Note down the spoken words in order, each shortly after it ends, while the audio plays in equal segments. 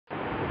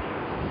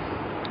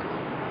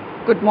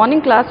Good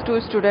morning class 2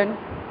 student.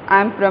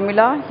 I am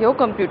Pramila, your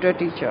computer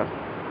teacher.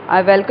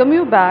 I welcome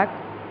you back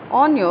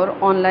on your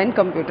online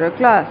computer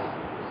class.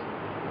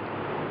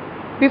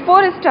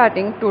 Before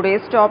starting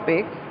today's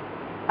topic,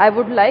 I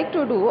would like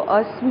to do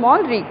a small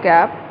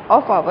recap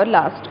of our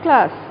last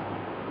class.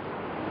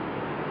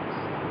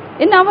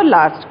 In our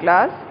last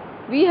class,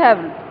 we have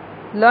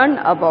learned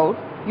about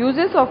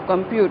uses of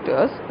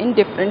computers in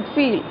different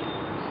fields.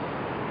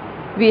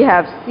 We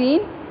have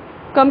seen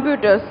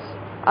computers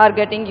are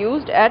getting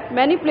used at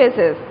many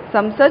places.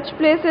 Some such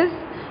places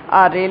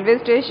are railway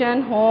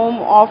station, home,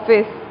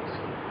 office,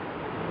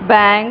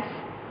 banks,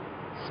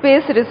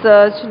 space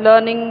research,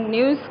 learning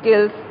new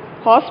skills,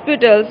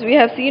 hospitals. We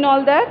have seen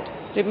all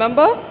that.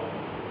 Remember?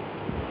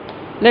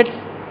 Let's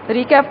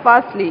recap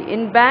fastly.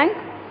 In bank,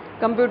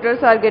 computers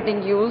are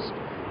getting used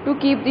to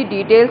keep the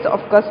details of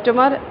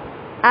customer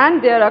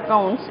and their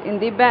accounts in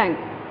the bank.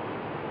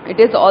 It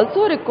is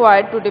also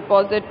required to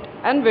deposit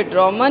and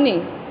withdraw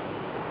money.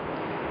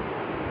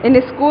 In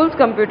schools,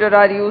 computers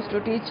are used to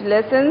teach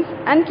lessons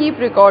and keep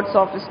records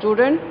of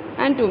students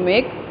and to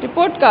make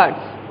report cards.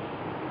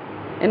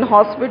 In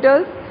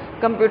hospitals,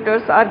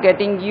 computers are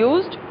getting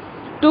used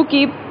to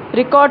keep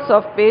records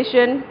of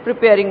patients,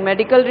 preparing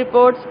medical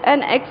reports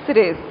and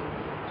x-rays.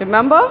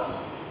 Remember?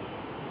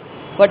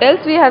 What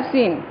else we have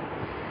seen?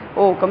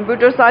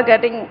 Computers are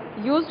getting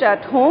used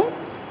at home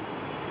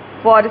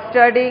for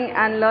studying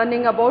and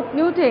learning about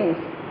new things.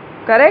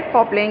 Correct?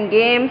 For playing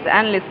games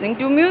and listening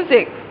to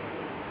music.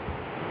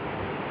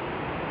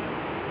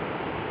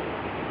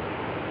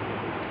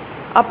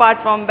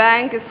 Apart from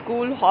bank,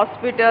 school,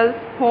 hospitals,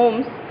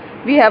 homes,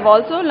 we have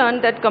also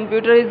learned that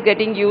computer is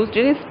getting used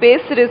in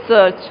space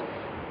research.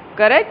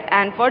 Correct?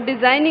 And for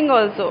designing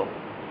also.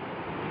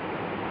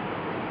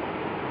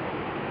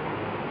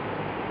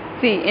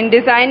 See, in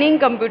designing,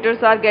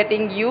 computers are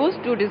getting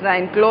used to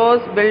design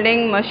clothes,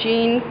 building,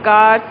 machine,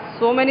 cars,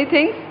 so many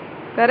things.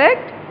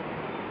 Correct?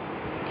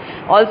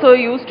 Also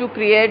used to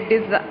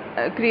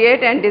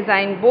create and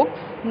design books,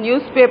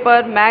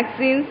 newspaper,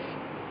 magazines.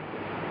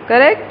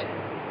 Correct?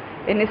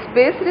 In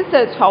space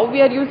research, how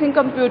we are using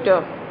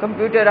computer?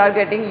 Computers are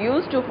getting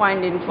used to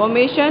find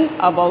information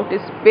about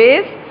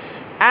space,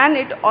 and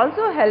it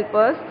also helps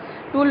us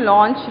to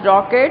launch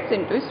rockets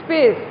into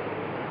space.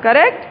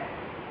 Correct?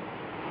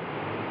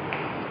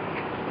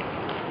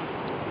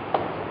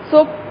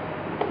 So,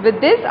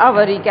 with this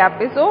our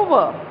recap is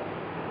over.